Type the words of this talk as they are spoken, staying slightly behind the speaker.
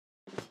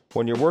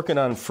When you're working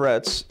on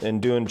frets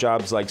and doing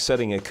jobs like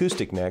setting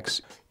acoustic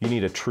necks, you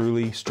need a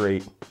truly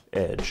straight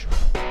edge.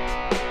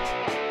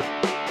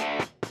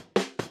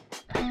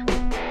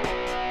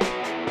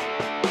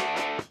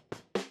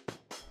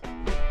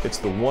 It's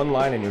the one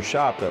line in your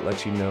shop that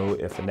lets you know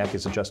if a neck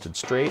is adjusted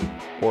straight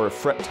or if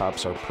fret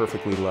tops are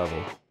perfectly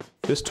level.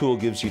 This tool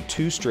gives you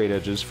 2 straight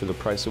edges for the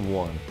price of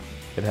 1.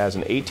 It has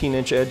an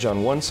 18-inch edge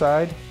on one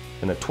side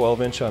and a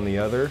 12-inch on the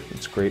other.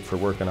 It's great for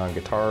working on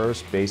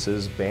guitars,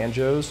 basses,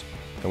 banjos.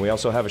 And we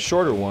also have a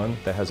shorter one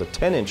that has a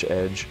 10-inch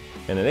edge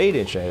and an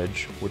 8-inch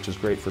edge, which is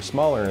great for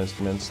smaller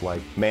instruments like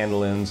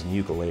mandolins and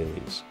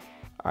ukuleles.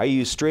 I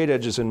use straight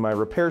edges in my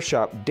repair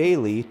shop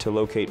daily to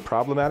locate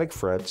problematic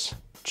frets,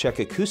 check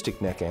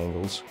acoustic neck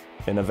angles,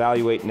 and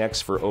evaluate necks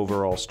for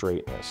overall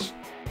straightness.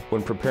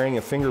 When preparing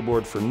a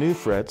fingerboard for new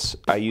frets,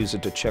 I use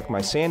it to check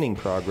my sanding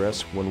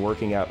progress when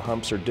working out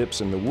humps or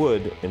dips in the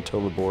wood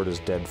until the board is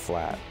dead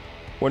flat.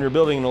 When you're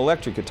building an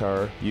electric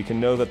guitar, you can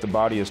know that the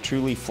body is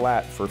truly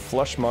flat for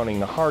flush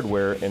mounting the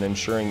hardware and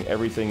ensuring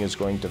everything is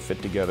going to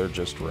fit together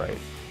just right.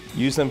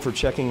 Use them for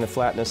checking the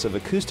flatness of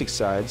acoustic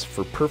sides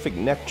for perfect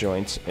neck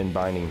joints and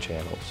binding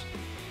channels.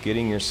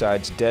 Getting your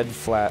sides dead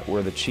flat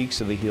where the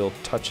cheeks of the heel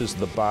touches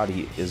the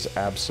body is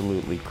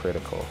absolutely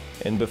critical.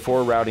 And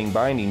before routing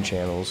binding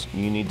channels,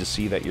 you need to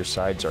see that your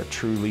sides are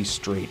truly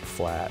straight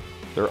flat.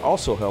 They're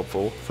also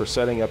helpful for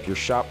setting up your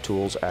shop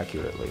tools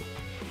accurately.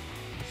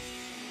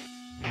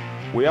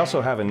 We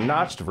also have a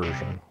notched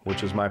version,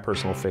 which is my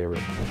personal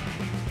favorite.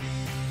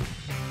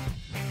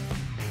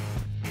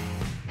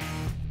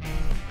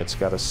 It's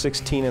got a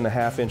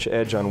 16.5-inch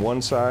edge on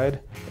one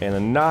side and a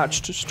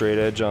notched straight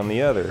edge on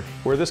the other.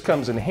 Where this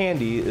comes in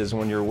handy is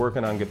when you're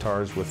working on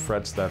guitars with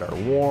frets that are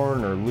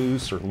worn or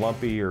loose or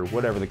lumpy or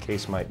whatever the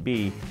case might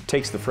be. It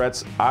takes the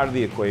frets out of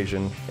the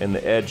equation and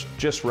the edge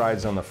just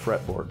rides on the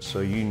fretboard,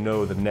 so you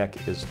know the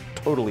neck is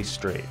totally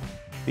straight.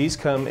 These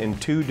come in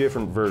 2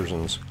 different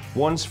versions.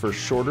 One's for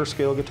shorter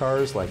scale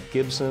guitars like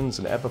Gibsons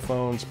and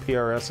Epiphones,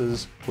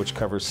 PRSs, which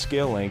covers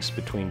scale lengths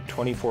between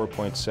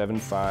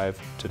 24.75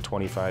 to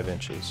 25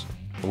 inches.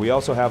 We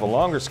also have a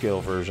longer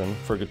scale version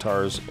for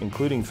guitars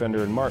including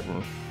Fender and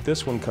Martin.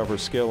 This one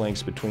covers scale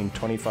lengths between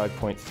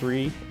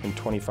 25.3 and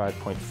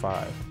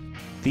 25.5.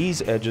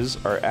 These edges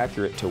are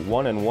accurate to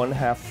 1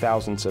 1/2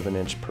 thousandths of an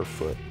inch per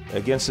foot.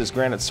 Against this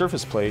granite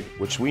surface plate,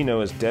 which we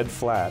know is dead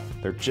flat,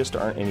 there just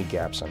aren't any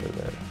gaps under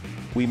there.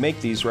 We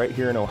make these right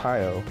here in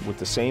Ohio with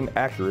the same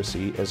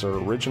accuracy as our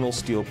original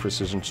steel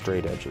Precision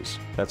Straightedges.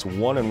 That's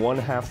 1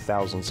 1/2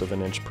 thousandths of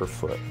an inch per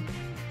foot.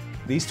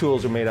 These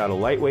tools are made out of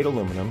lightweight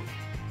aluminum,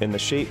 and the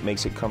shape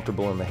makes it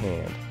comfortable in the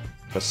hand.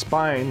 The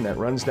spine that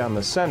runs down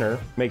the center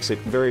makes it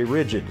very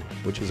rigid,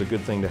 which is a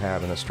good thing to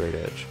have in a straight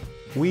edge.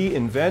 We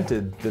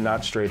invented the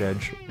notch straight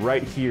edge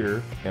right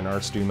here in our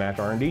StewMac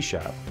R&D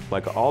shop.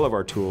 Like all of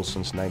our tools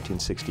since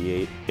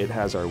 1968, it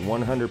has our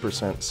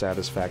 100%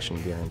 satisfaction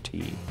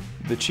guarantee.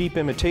 The cheap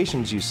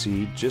imitations you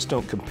see just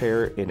don't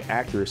compare in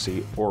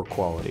accuracy or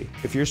quality.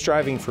 If you're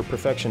striving for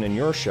perfection in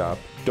your shop,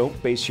 don't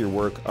base your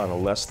work on a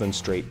less than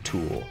straight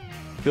tool.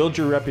 Build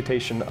your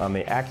reputation on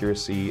the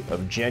accuracy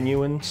of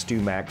genuine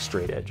StewMac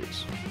straight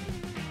edges.